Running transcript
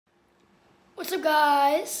what's up,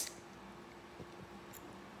 guys?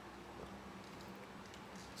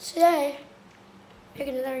 Today,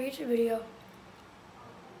 making another YouTube video.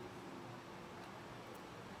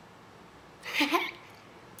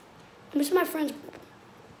 This is my friend's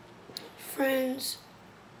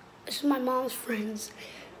This is my mom's friend's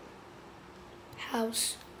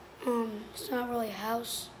house. It's not really a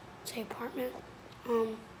house, it's an apartment.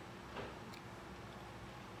 Don't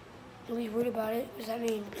be rude about it. What does that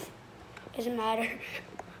mean? Doesn't matter.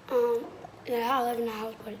 Yeah, I live in the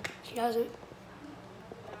house, but she doesn't.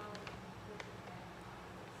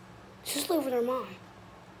 She just live with her mom.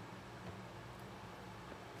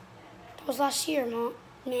 That was last year, Mom.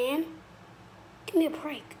 Man, give me a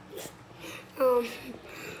break.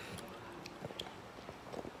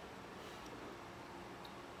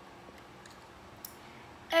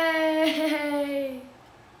 Hey!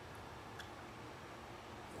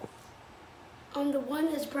 The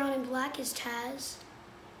one that's brown and black is Taz.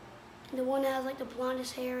 And the one that has like the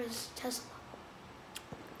blondest hair is Tesla.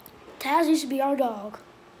 Taz used to be our dog.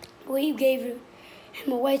 We gave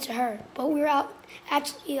him away to her. But we were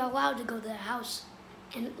actually allowed to go to the house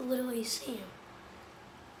and literally see him.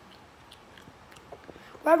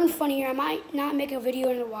 We're having fun here. I might not make a video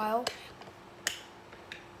in a while.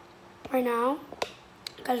 Right now.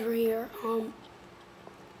 Because we're here.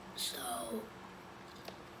 So...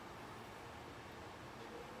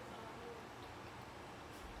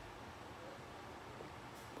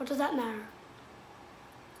 what does that matter?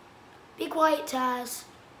 Be quiet, Taz.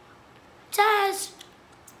 Taz!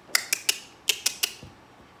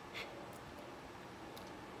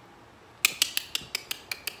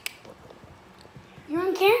 You're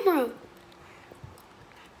on camera.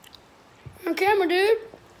 You're on camera, dude.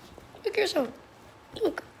 Look at yourself.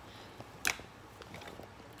 Look.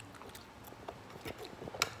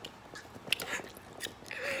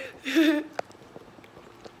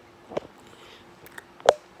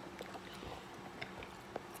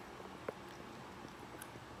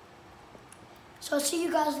 So I'll see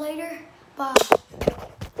you guys later. Bye.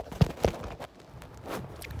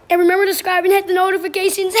 And remember to subscribe and hit the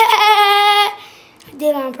notifications. I did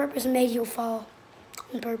it on purpose and made you fall.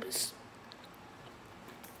 On purpose.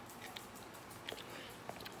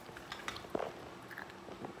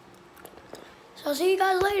 So I'll see you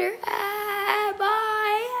guys later.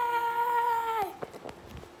 Bye.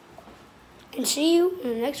 And see you in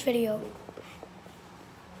the next video.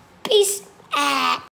 Peace.